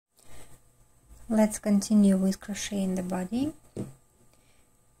Let's continue with crocheting the body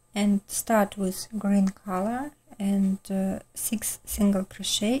and start with green color and 6 single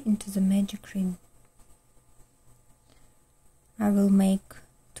crochet into the magic ring. I will make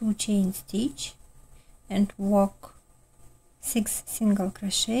 2 chain stitch and walk 6 single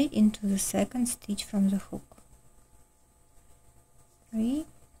crochet into the second stitch from the hook. 3,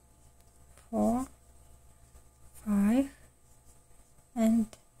 4, 5 and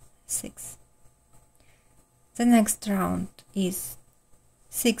 6. The next round is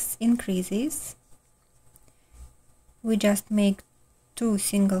 6 increases. We just make 2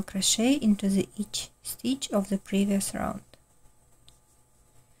 single crochet into each stitch of the previous round.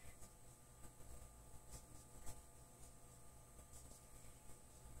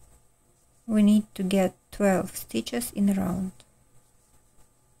 We need to get 12 stitches in a round.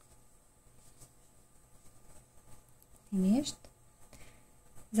 Finished.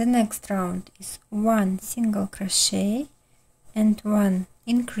 The next round is 1 single crochet and 1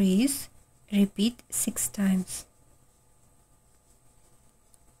 increase. Repeat 6 times.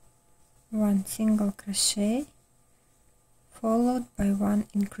 1 single crochet followed by 1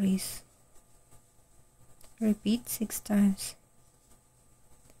 increase. Repeat 6 times.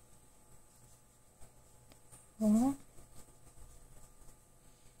 4,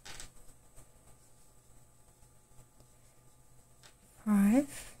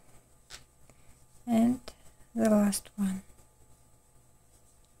 5 and the last one.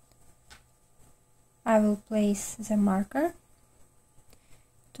 I will place the marker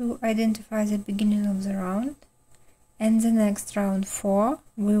to identify the beginning of the round, and the next round 4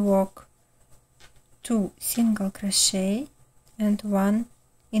 we walk 2 single crochet and 1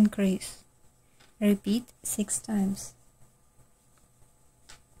 increase. Repeat 6 times.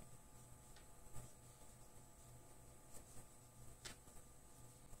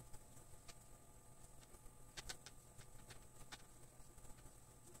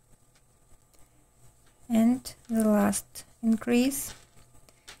 And the last increase.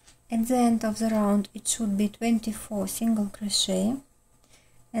 At the end of the round it should be 24 single crochet,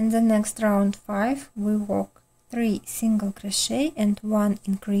 and the next round 5 we walk 3 single crochet and 1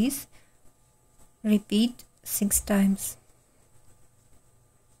 increase. Repeat 6 times.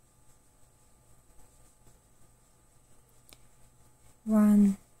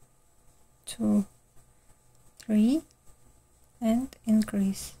 One, 2, 3 and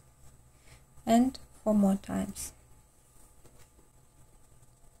increase, and 4 more times.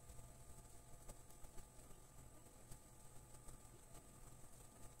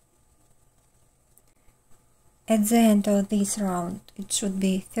 At the end of this round it should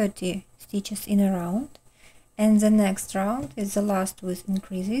be 30 stitches in a round, and the next round is the last with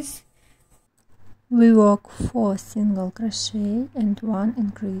increases. We walk 4 single crochet and 1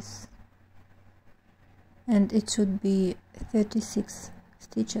 increase, and it should be 36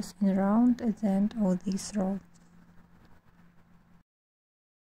 stitches in a round at the end of this row.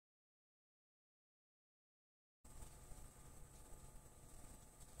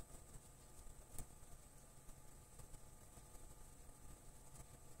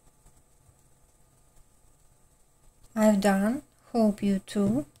 I've done, hope you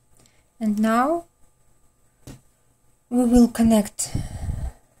too, and now we will connect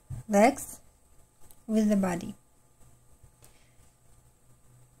legs with the body.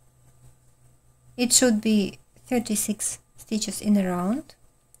 It should be 36 stitches in a round,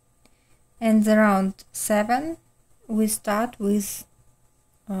 and the round 7 we start with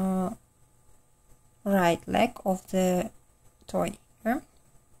right leg of the toy. Here.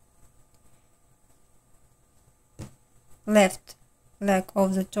 Left leg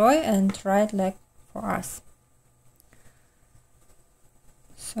of the toy and right leg for us.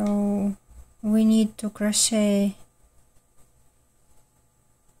 So we need to crochet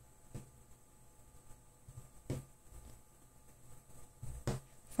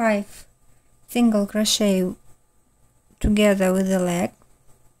 5 single crochet together with the leg.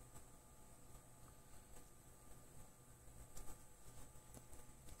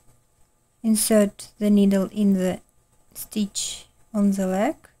 Insert the needle in the stitch on the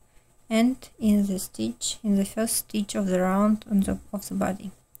leg and in the first stitch of the round of the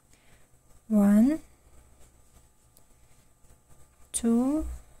body. 1, 2,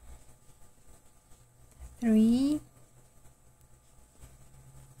 3,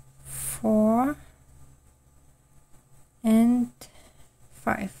 4 and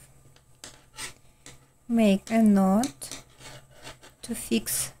 5. Make a knot to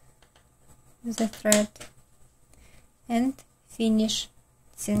fix the thread and finish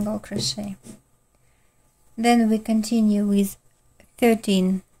single crochet. Then we continue with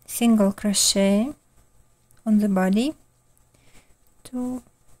 13 single crochet on the body, 2,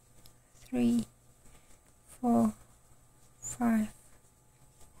 3, 4, 5,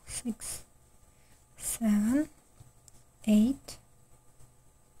 6, 7, 8,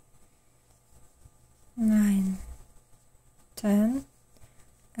 9, 10,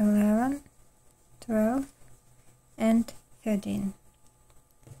 11, 12 and 13.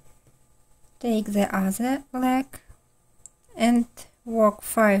 Take the other leg and work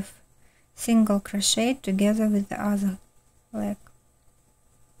 5 single crochet together with the other leg.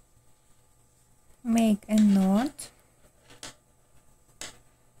 Make a knot.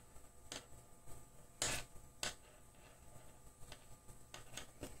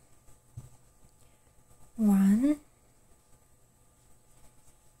 One,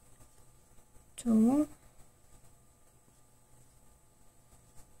 2,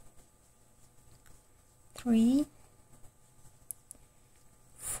 3,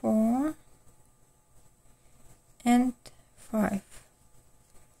 4 and 5,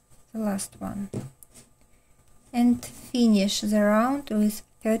 the last one, and finish the round with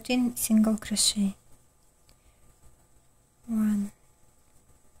 13 single crochet. 1,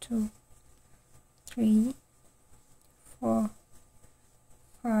 2, 3, 4,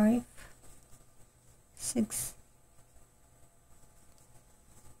 5, 6,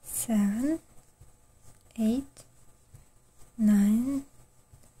 7, 8, 9,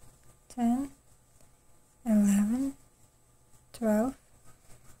 10, 11, 12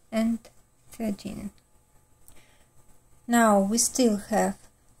 and 13. Now we still have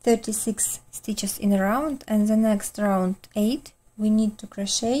 36 stitches in a round, and the next round 8 we need to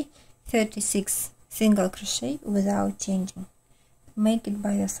crochet 36 single crochet without changing. Make it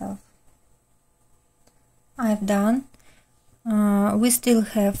by yourself. I've done. We still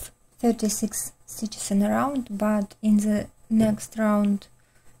have 36 stitches in a round, but in the next round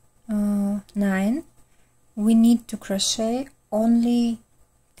 9 we need to crochet only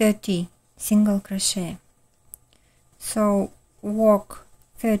 30 single crochet. So work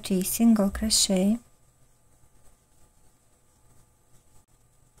 30 single crochet,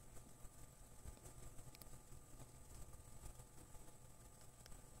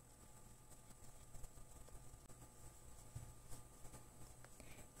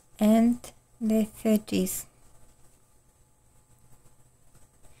 and the 30s.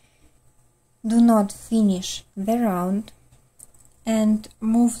 Do not finish the round and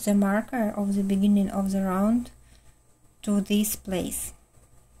move the marker of the beginning of the round to this place.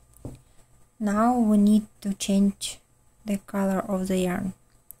 Now we need to change the color of the yarn.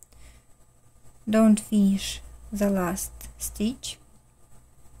 Don't finish the last stitch.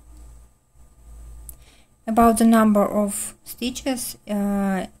 About the number of stitches,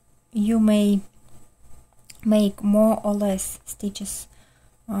 you may make more or less stitches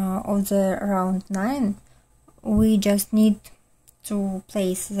of the round 9. We just need to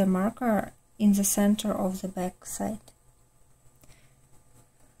place the marker in the center of the back side.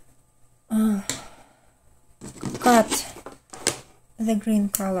 Cut the green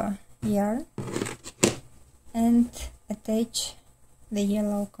color yarn and attach the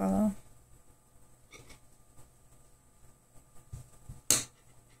yellow color.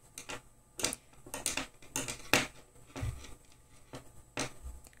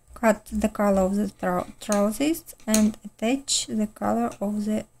 Cut the color of the trousers and attach the color of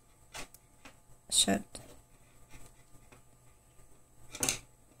the shirt.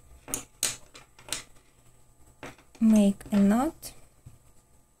 Make a knot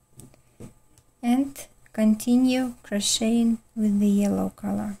and continue crocheting with the yellow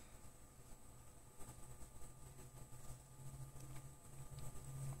color.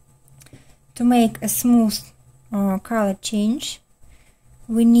 To make a smooth color change,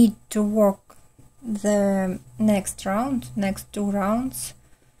 we need to work the next round, next 2 rounds,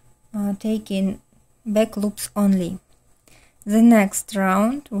 taking back loops only. The next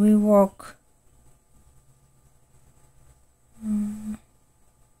round we work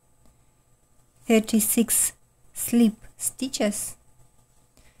 36 slip stitches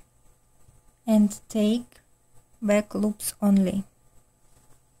and take back loops only.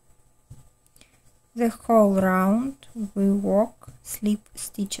 The whole round we work slip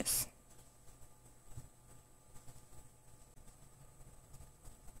stitches.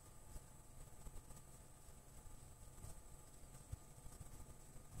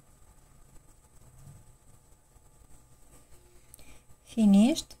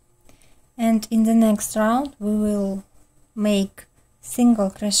 Finished. And in the next round we will make single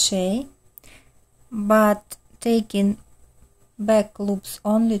crochet, but taking back loops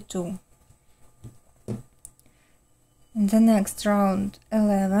only 2. In the next round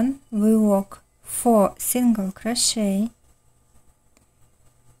 11 we work 4 single crochet,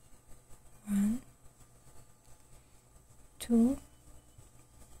 1, 2,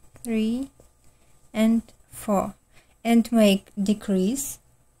 3 and 4, and make decrease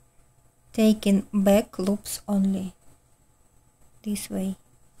taking back loops only, this way,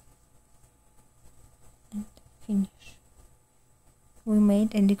 and finish. We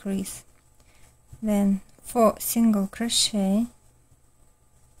made a decrease, then 4 single crochet,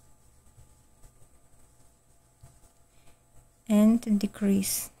 and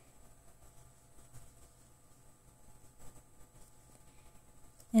decrease,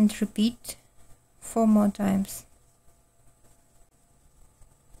 and repeat 4 more times.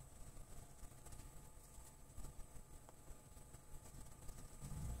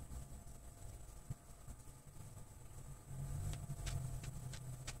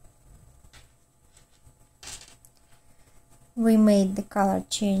 We made the color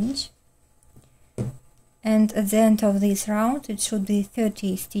change, and at the end of this round it should be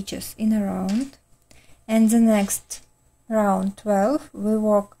 30 stitches in a round, and the next round 12 we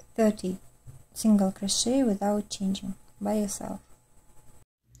work 30 single crochet without changing by yourself.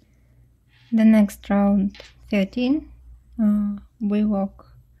 The next round 13 we work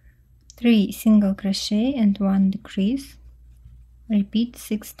 3 single crochet and 1 decrease, repeat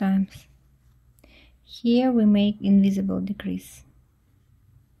 6 times. Here we make invisible decrease,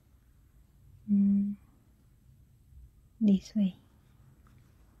 this way.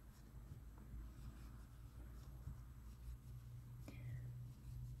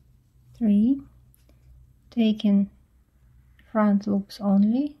 Three, taking front loops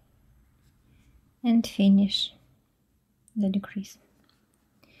only, and finish the decrease,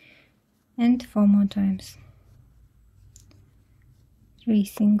 and 4 more times. 3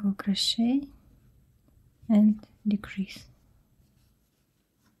 single crochet and decrease.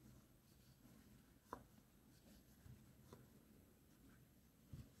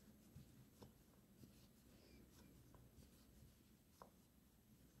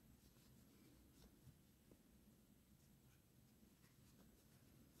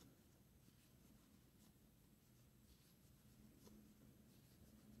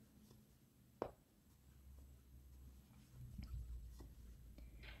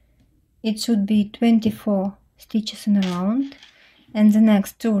 It should be 24 stitches in a round, and the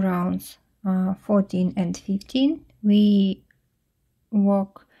next 2 rounds, 14 and 15, we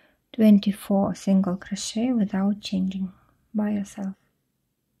work 24 single crochet without changing by yourself.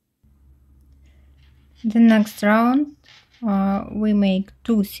 The next round we make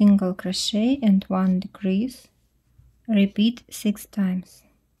 2 single crochet and 1 decrease, repeat 6 times.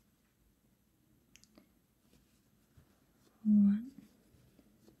 1,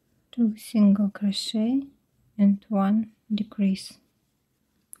 2 single crochet and 1 decrease.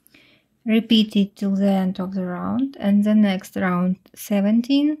 Repeat it till the end of the round, and the next round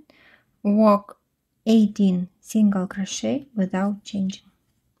 17 work 18 single crochet without changing.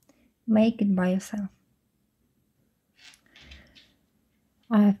 Make it by yourself.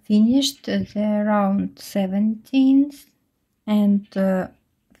 I finished the round 17 and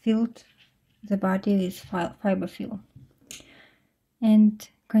filled the body with fiber fill, and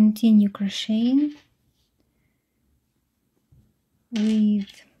continue crocheting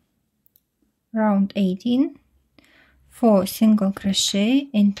with round 18, 4 single crochet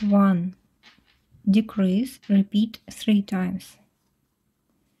and 1 decrease, repeat 3 times.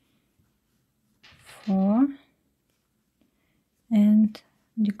 4 and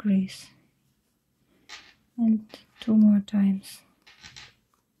decrease, and 2 more times.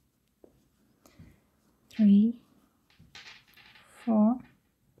 3, 4,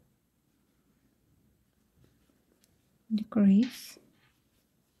 decrease,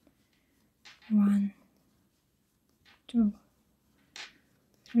 1, 2,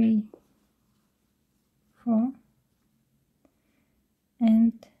 3, 4,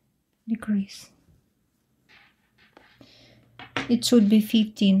 and decrease. It should be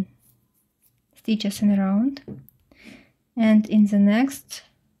 15 stitches in a round, and in the next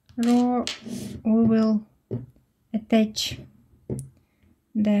row we will attach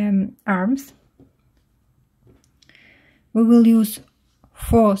the arms. We will use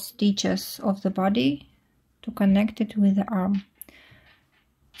 4 stitches of the body to connect it with the arm,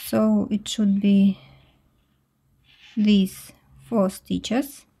 so it should be these 4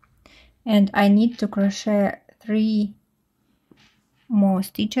 stitches, and I need to crochet 3 more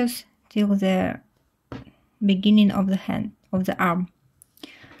stitches till the beginning of the hand of the arm.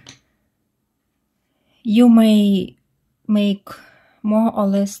 You may make more or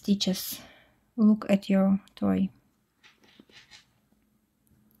less stitches, look at your toy.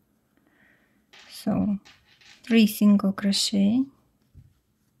 So 3 single crochet,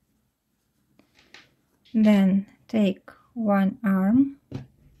 then take one arm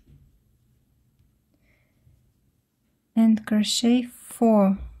and crochet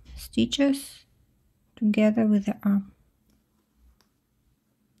 4 stitches together with the arm.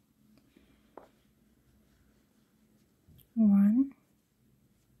 1,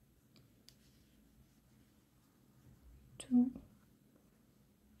 2,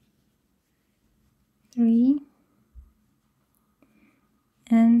 3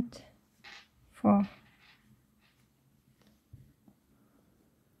 and 4.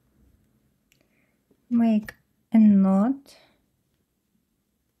 Make a knot.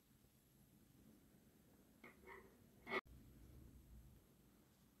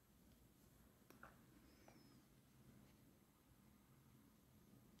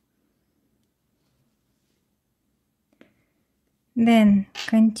 Then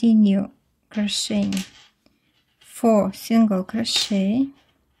continue crocheting 4 single crochet,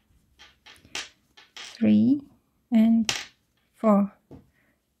 3 and 4.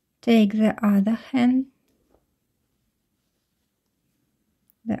 Take the other hand,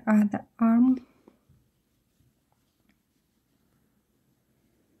 the other arm,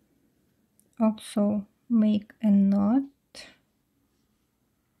 also make a knot.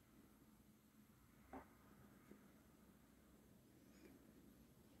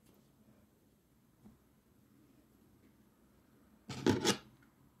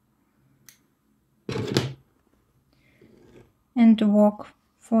 And walk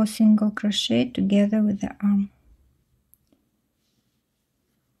 4 single crochet together with the arm.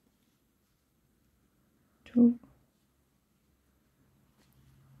 2,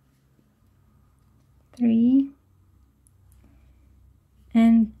 3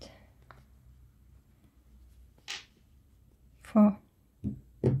 and 4.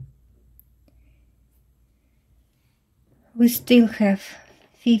 We still have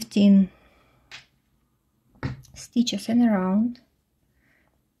 15 stitches in a round,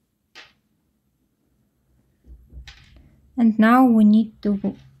 and now we need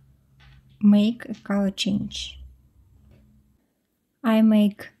to make a color change. I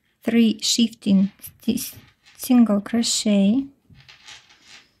make 3 shifting single crochet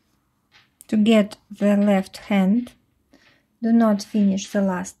to get the left hand. Do not finish the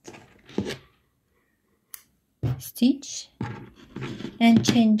last stitch and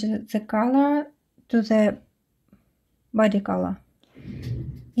change the color to the body color.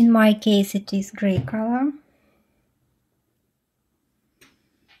 In my case it is gray color.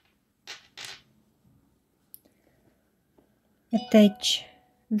 Attach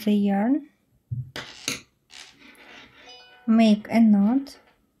the yarn, make a knot,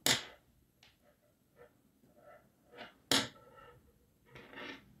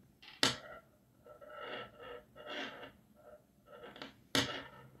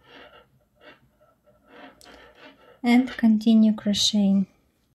 and continue crocheting.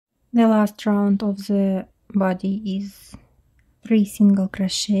 The last round of the body is 3 single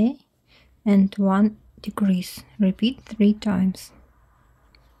crochet and 1 decrease. Repeat 3 times.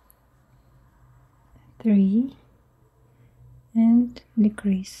 3 and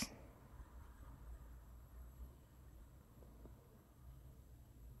decrease.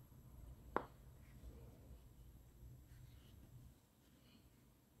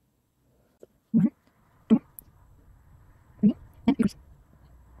 One, 2, 3 and decrease.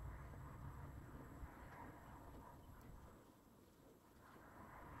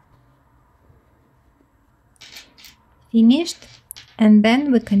 Finished, and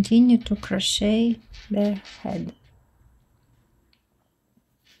then we continue to crochet the head.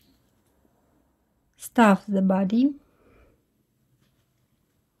 Stuff the body.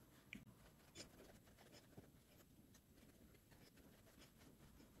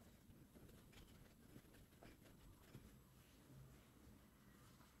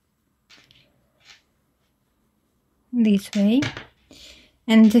 This way,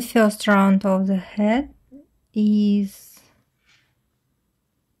 and the first round of the head is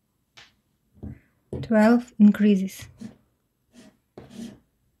 12 increases.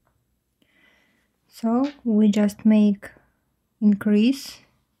 So we just make increase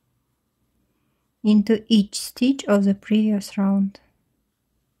into each stitch of the previous round.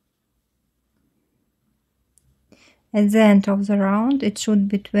 At the end of the round it should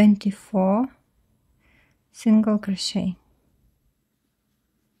be 24 single crochet.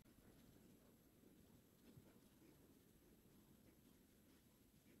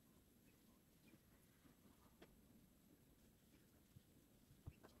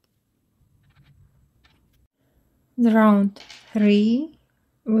 The round 3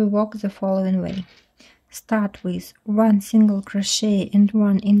 we work the following way. Start with 1 single crochet and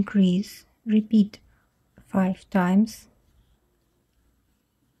 1 increase, repeat 5 times,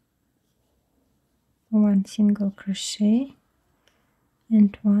 1 single crochet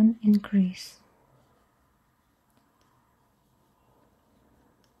and 1 increase.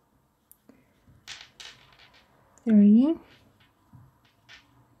 3,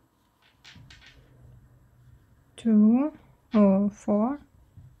 2 or 4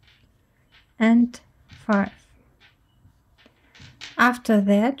 and 5. After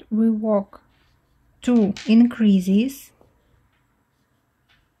that we work 2 increases,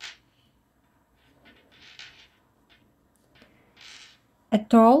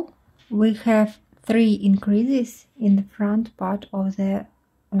 at all we have 3 increases in the front part of the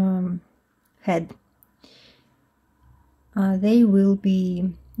head. They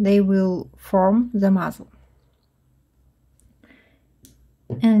will form the muzzle.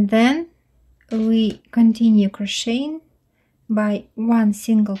 And then we continue crocheting by 1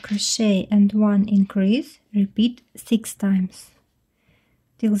 single crochet and 1 increase, repeat 6 times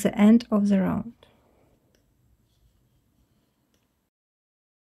till the end of the round.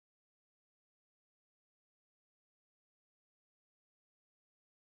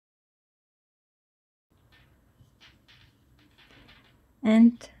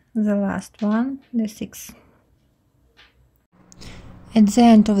 And the last one, the 6th. At the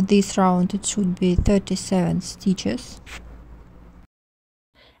end of this round it should be 37 stitches.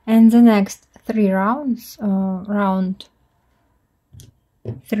 And the next 3 rounds, round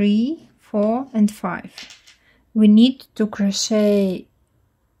 3, 4 and 5, we need to crochet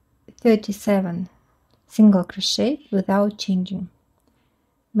 37 single crochet without changing.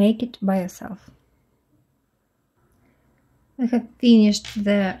 Make it by yourself. We have finished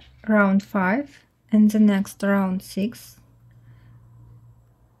the round 5, and the next round 6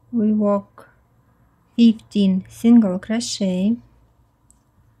 we work 15 single crochet,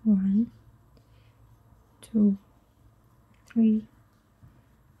 1, 2, 3,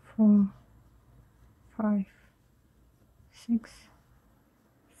 4, 5, 6,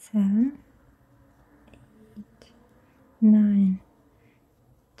 7, 8, 9,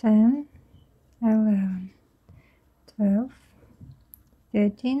 10, 11, 12,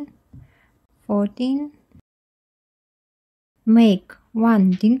 13, 14. Make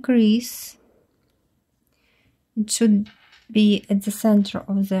 1 decrease. It should be at the center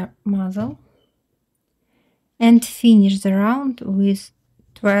of the muzzle, and finish the round with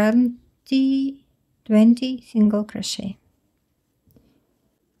 20 single crochet.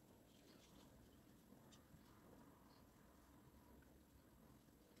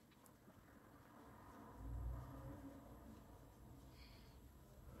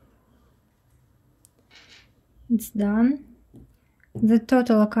 It's done. The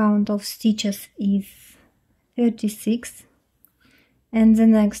total count of stitches is 36, and the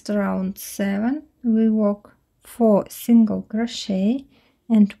next round 7 we work 4 single crochet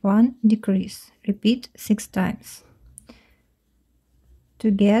and 1 decrease. Repeat 6 times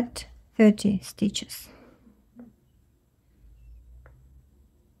to get 30 stitches.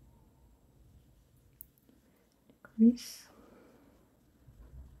 Decrease.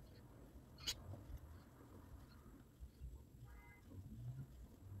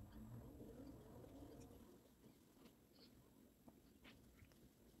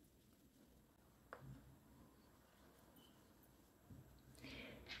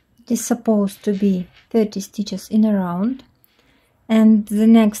 It is supposed to be 30 stitches in a round, and the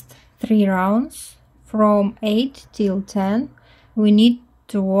next 3 rounds from 8 till 10 we need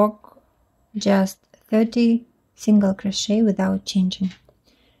to work just 30 single crochet without changing.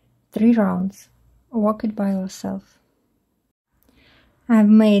 3 rounds. Work it by yourself. I've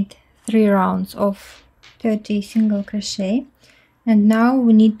made 3 rounds of 30 single crochet, and now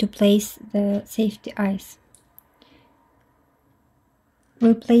we need to place the safety eyes.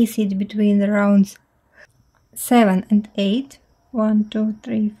 We'll place it between the rounds 7 and 8. 1, 2,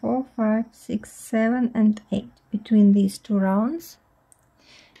 3, 4, 5, 6, 7 and 8 between these 2 rounds,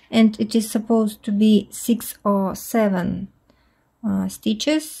 and it is supposed to be 6 or 7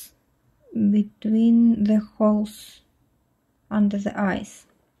 stitches between the holes under the eyes.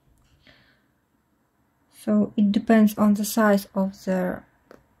 So it depends on the size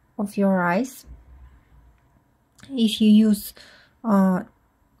of your eyes. If you use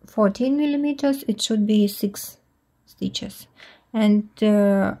 14 millimeters, it should be 6 stitches, and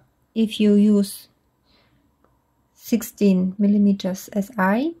if you use 16 millimeters as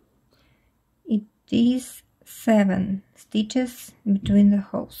eye, it is 7 stitches between the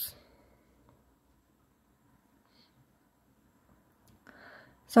holes.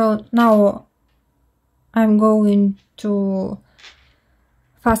 So now I'm going to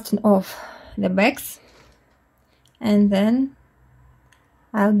fasten off the bags and then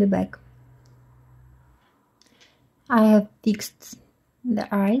I'll be back. I have fixed the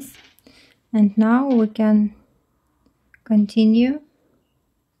eyes and now we can continue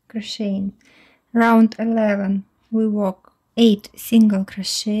crocheting. Round 11 we work 8 single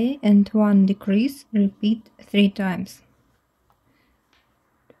crochet and 1 decrease. Repeat 3 times.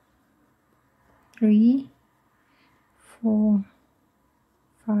 3, 4,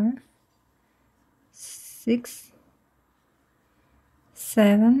 5, 6,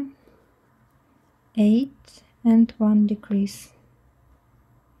 7, 8 and 1 decrease,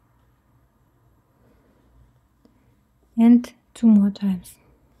 and 2 more times.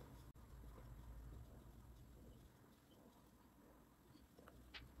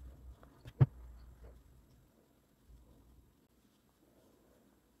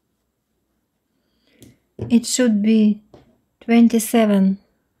 It should be 27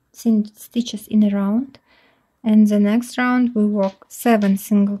 stitches in a round, and the next round we work 7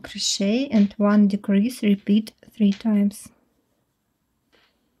 single crochet and 1 decrease. Repeat 3 times.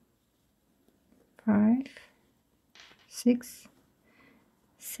 5, 6,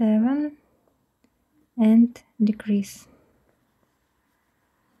 7 and decrease.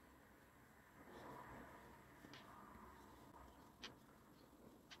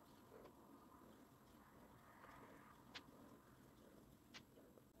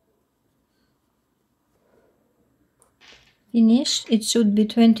 Finished. It should be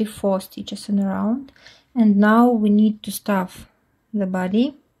 24 stitches in a round, and now we need to stuff the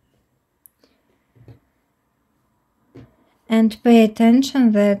body. And pay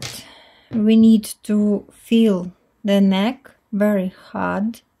attention that we need to feel the neck very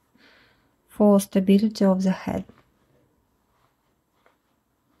hard for stability of the head.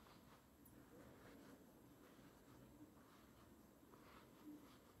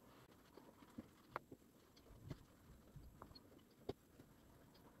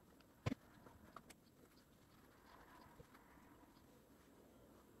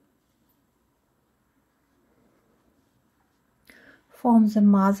 Form the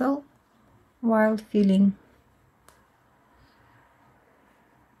muzzle while filling.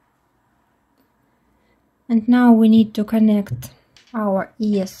 And now we need to connect our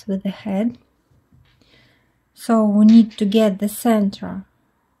ears with the head. So we need to get the center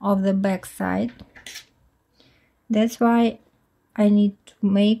of the back side. That's why I need to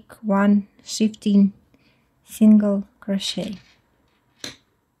make 1 shifting single crochet.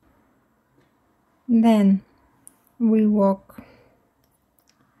 Then we work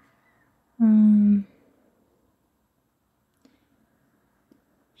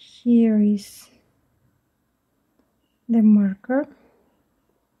here is the marker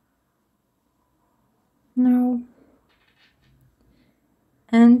now,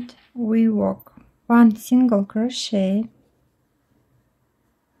 and we work 1 single crochet,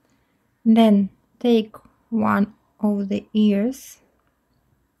 then take one of the ears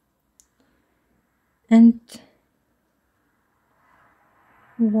and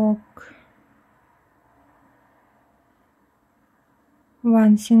work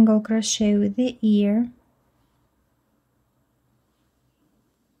 1 single crochet with the ear,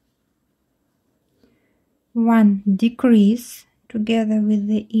 one decrease together with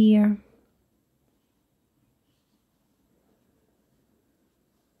the ear,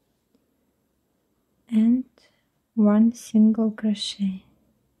 and 1 single crochet.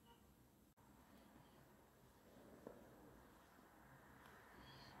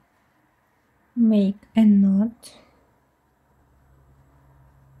 Make a knot.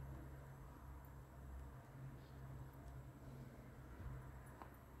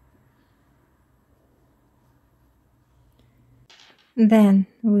 Then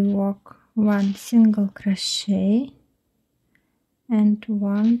we work 1 single crochet and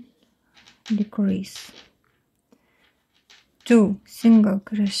 1 decrease, 2 single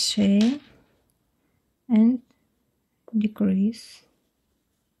crochet and decrease,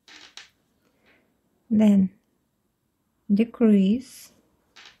 then decrease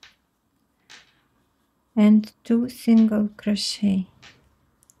and 2 single crochet,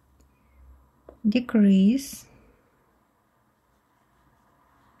 decrease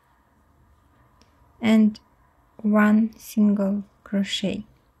and 1 single crochet.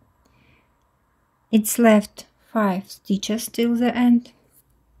 It's left 5 stitches till the end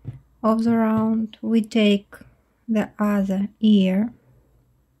of the round. We take the other ear,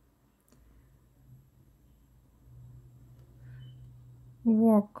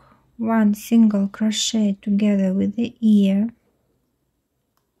 work 1 single crochet together with the ear,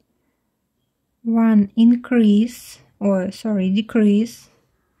 one increase, or sorry, decrease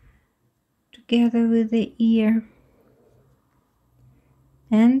together with the ear,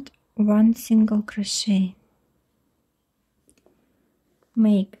 and one single crochet.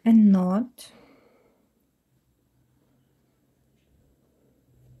 Make a knot,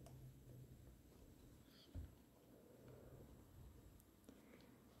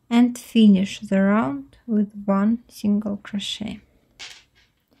 and finish the round with one single crochet.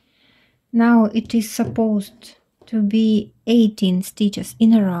 Now it is supposed to be 18 stitches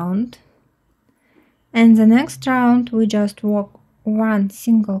in a round, and the next round we just work one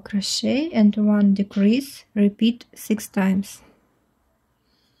single crochet and one decrease, repeat 6 times.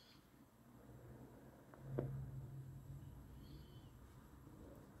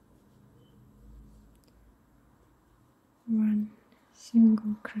 One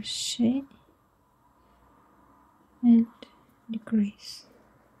single crochet and decrease.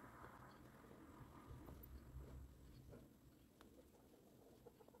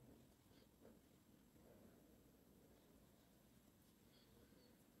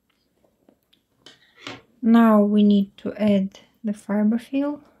 Now we need to add the fiber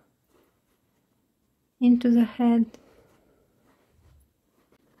fill into the head.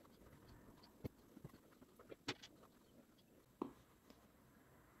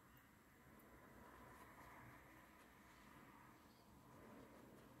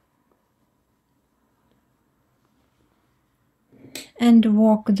 And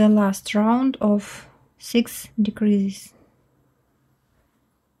work the last round of 6 decreases.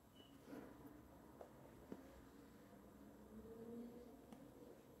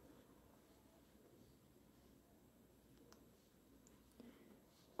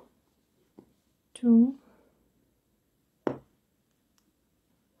 Two,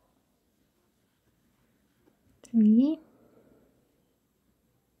 three,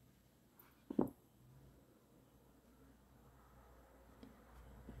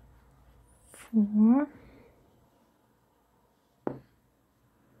 4,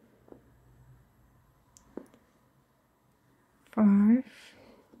 5,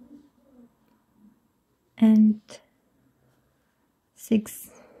 and 6.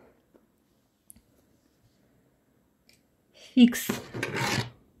 Fix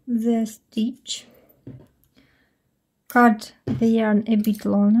the stitch, cut the yarn a bit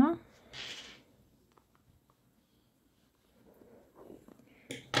longer,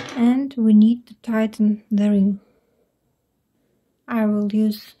 and we need to tighten the ring. I will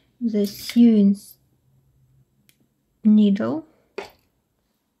use the sewing needle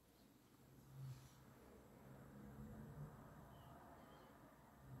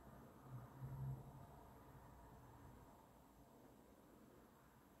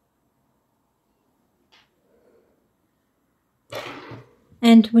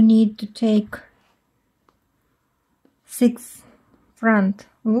and we need to take 6 front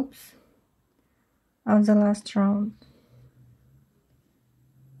loops of the last round.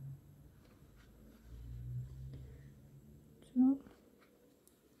 2,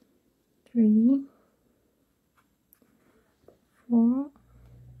 3, 4,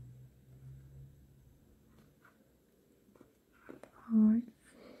 5,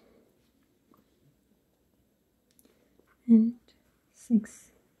 and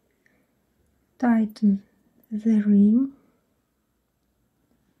 6. Tighten the ring.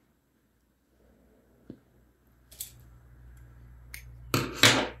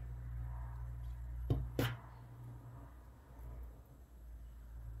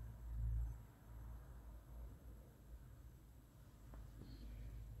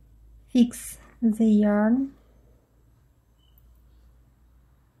 Fix the yarn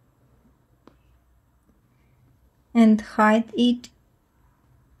and hide it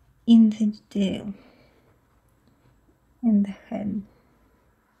in the detail in the head.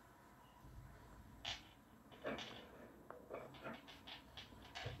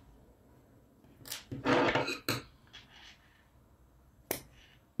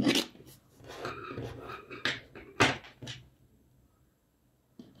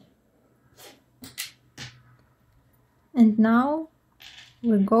 And now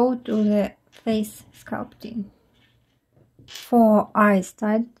we go to the face sculpting. For eyes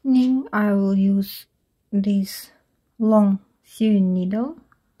tightening, I will use this long sewing needle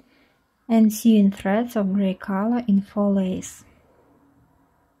and sewing threads of grey color in 4 layers.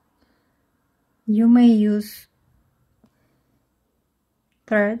 You may use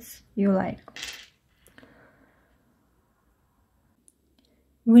threads you like.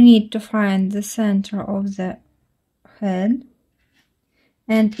 We need to find the center of the head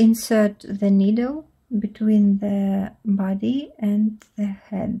and insert the needle between the body and the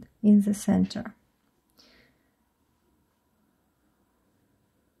head in the center.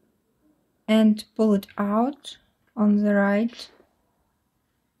 and pull it out on the right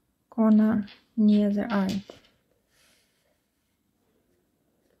corner near the eye.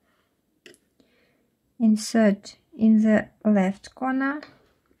 Insert in the left corner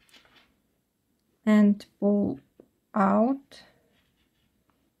and pull out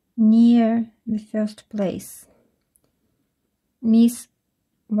near the first place. Miss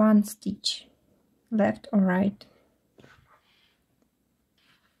one stitch, left or right.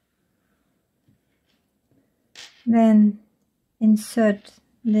 Then insert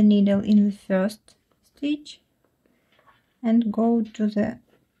the needle in the first stitch and go to the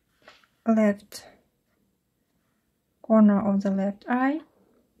left corner of the left eye,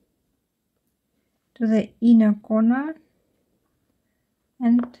 to the inner corner,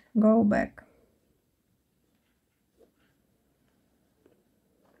 and go back.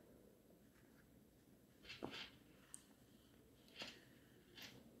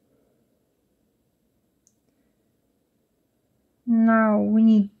 Now we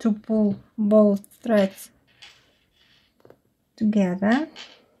need to pull both threads together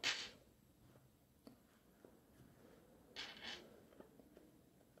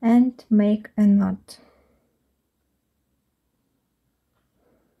and make a knot.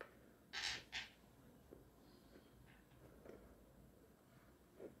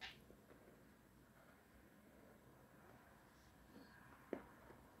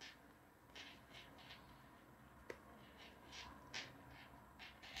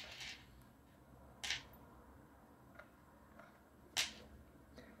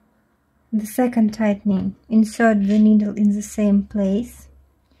 The second tightening, insert the needle in the same place,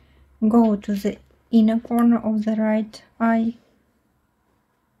 go to the inner corner of the right eye,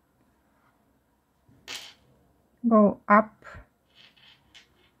 go up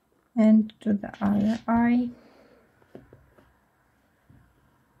and to the other eye,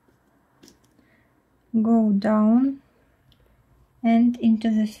 go down and into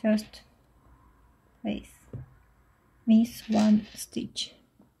the first place. Miss one stitch.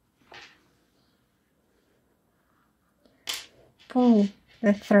 Pull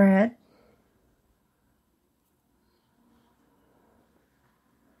the thread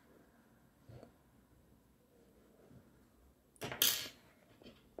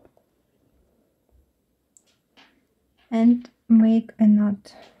and make a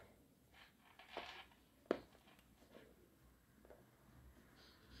knot.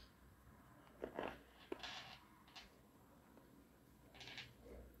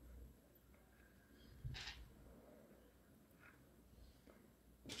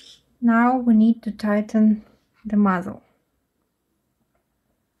 Now we need to tighten the muzzle.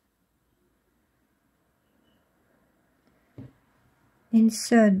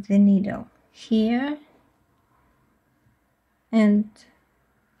 Insert the needle here and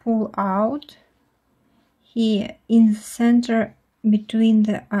pull out here in the center between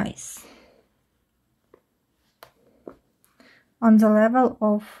the eyes, on the level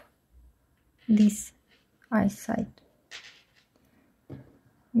of this eye side.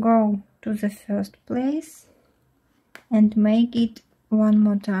 Go to the first place and make it one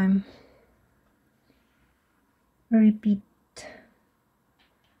more time. Repeat.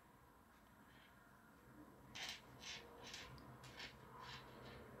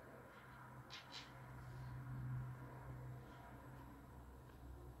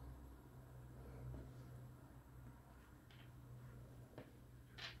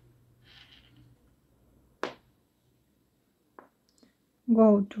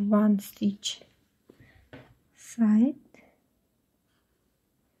 Go to one stitch side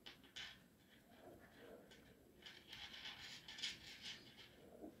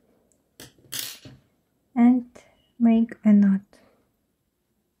and make a knot.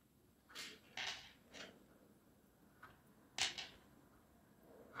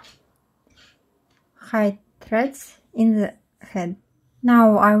 Hide threads in the head.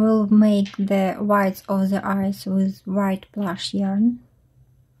 Now I will make the whites of the eyes with white plush yarn.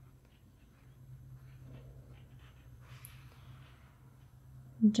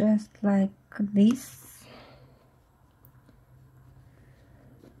 Just like this.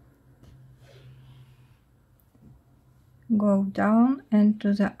 Go down and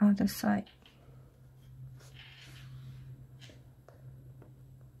to the other side.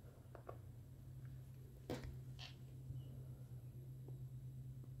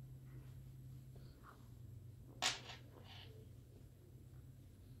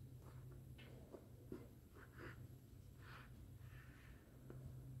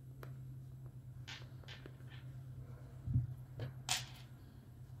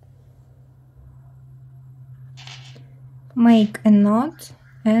 Make a knot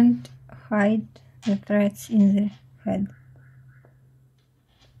and hide the threads in the head.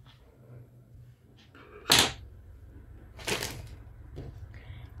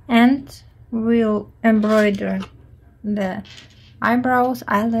 And we'll embroider the eyebrows,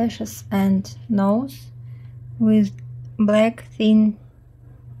 eyelashes and nose with black thin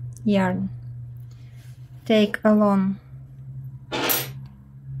yarn. Take a long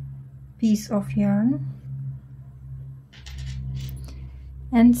piece of yarn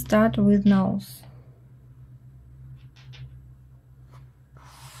and start with nose.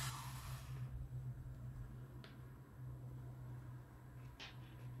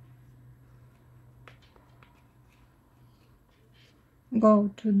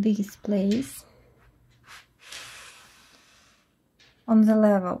 Go to this place on the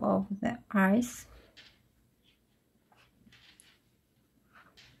level of the eyes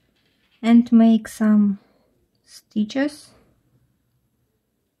and make some stitches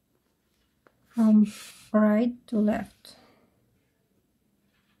from right to left.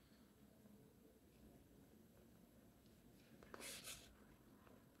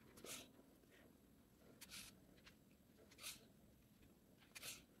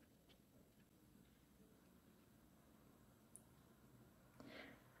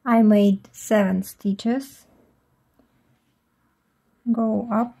 I made 7 stitches. Go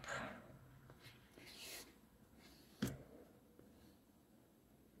up,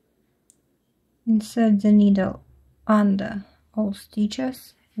 insert the needle under all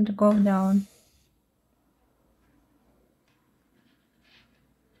stitches and go down.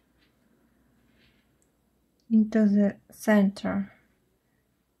 Into the center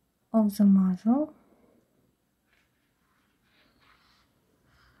of the muzzle.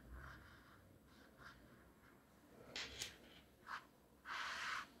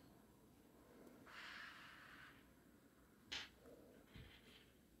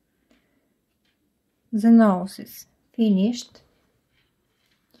 The nose is finished.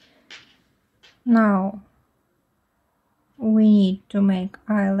 Now we need to make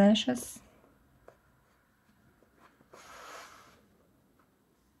eyelashes.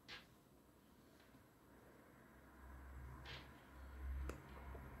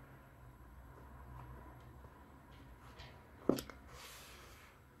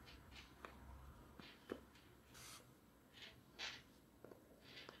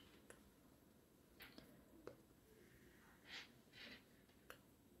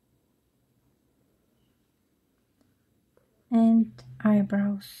 And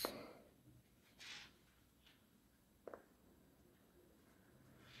eyebrows.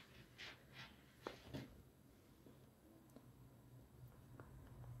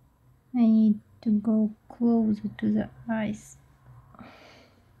 I need to go closer to the eyes.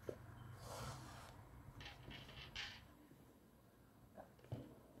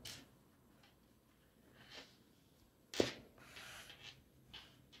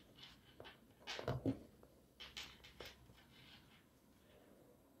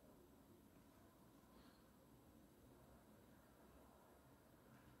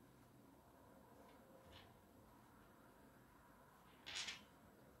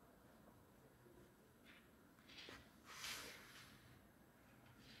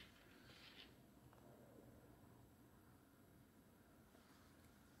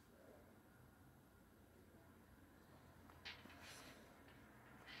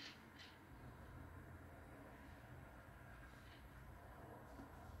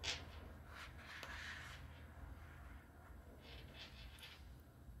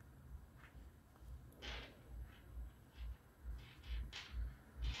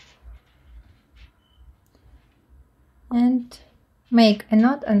 And make a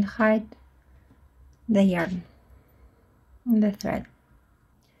knot and hide the yarn, the thread.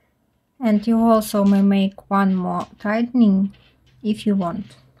 And you also may make one more tightening if you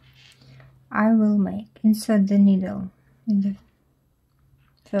want. I will insert the needle in the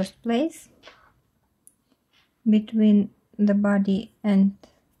first place between the body and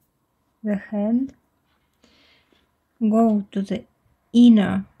the head. Go to the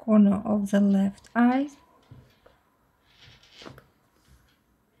inner corner of the left eye.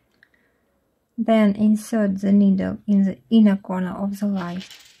 Then insert the needle in the inner corner of the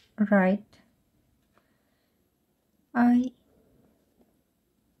right eye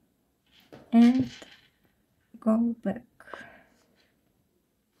and go back.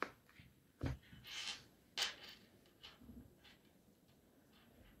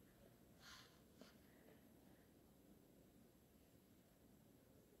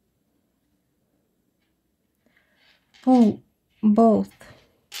 Pull both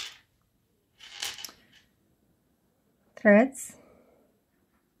threads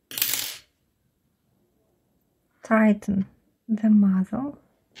tighten the muzzle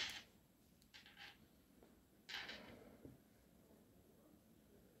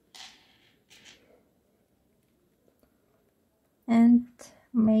and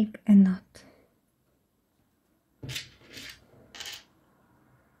make a knot.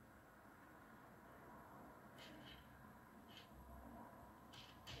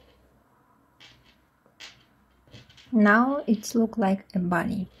 Now it looks like a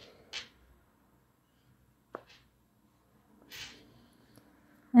bunny.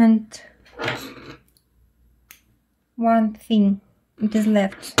 And one thing it is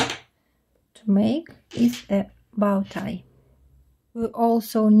left to make is a bow tie. We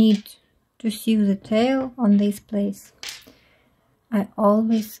also need to sew the tail on this place. I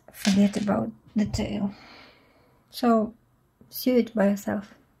always forget about the tail, so sew it by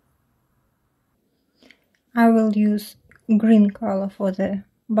yourself. I will use green color for the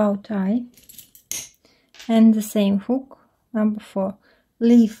bow tie and the same hook, number 4.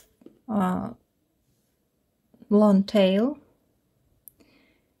 Leave long tail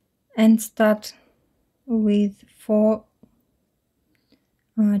and start with 4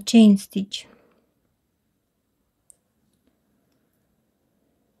 chain stitch.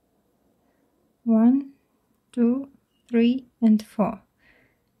 1, 2, 3 and 4.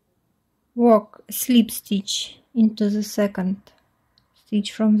 Work slip stitch into the second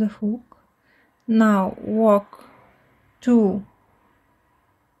stitch from the hook. Now work 2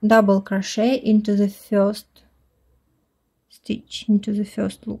 double crochet into the first stitch, into the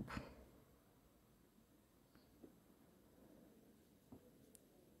first loop.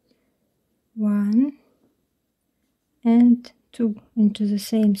 One and 2 into the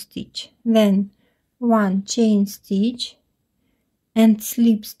same stitch. Then 1 chain stitch and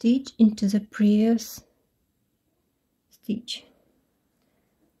slip stitch into the previous stitch.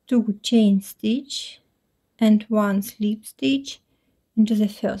 2 chain stitch and 1 slip stitch into the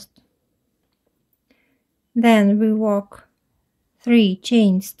first. Then we work 3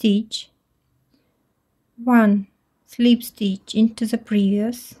 chain stitch, 1 slip stitch into the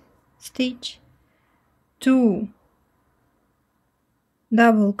previous stitch, 2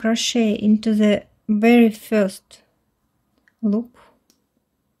 double crochet into the very first loop,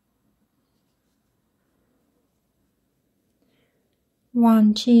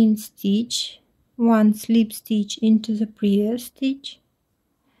 1 chain stitch, 1 slip stitch into the previous stitch,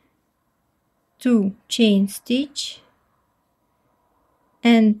 2 chain stitch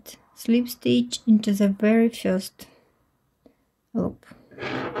and slip stitch into the very first loop.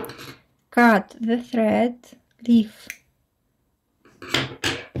 Cut the thread, leave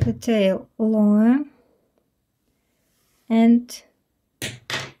the tail longer and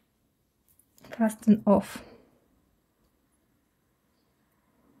fasten off.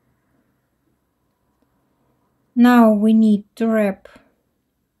 Now we need to wrap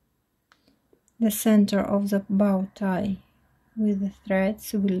the center of the bow tie with the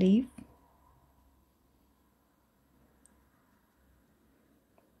threads we leave.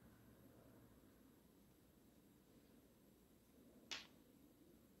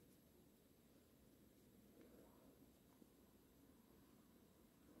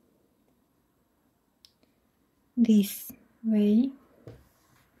 This way.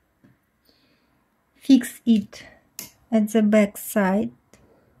 Fix it at the back side.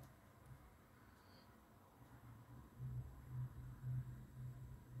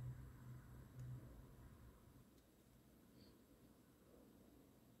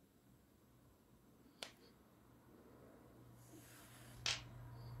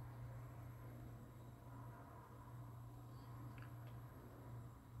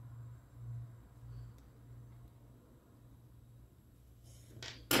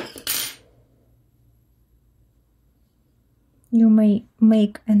 You may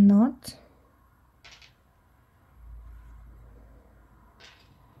make a knot.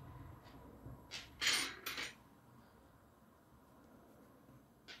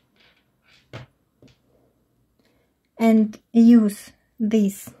 And use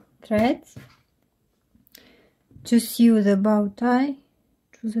these threads to sew the bow tie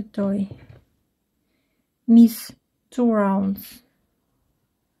to the toy. Miss 2 rounds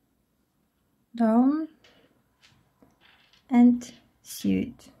down and sew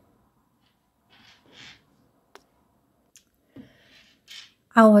it.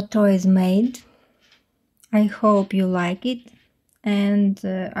 Our toy is made. I hope you like it, and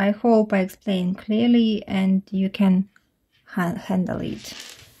I hope I explained clearly and you can handle it.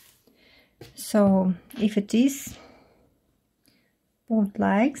 So if it is, put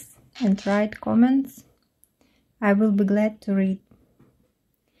likes and write comments. I will be glad to read.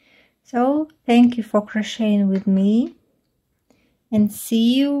 So thank you for crocheting with me, and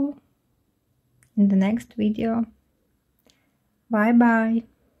see you in the next video. Bye bye.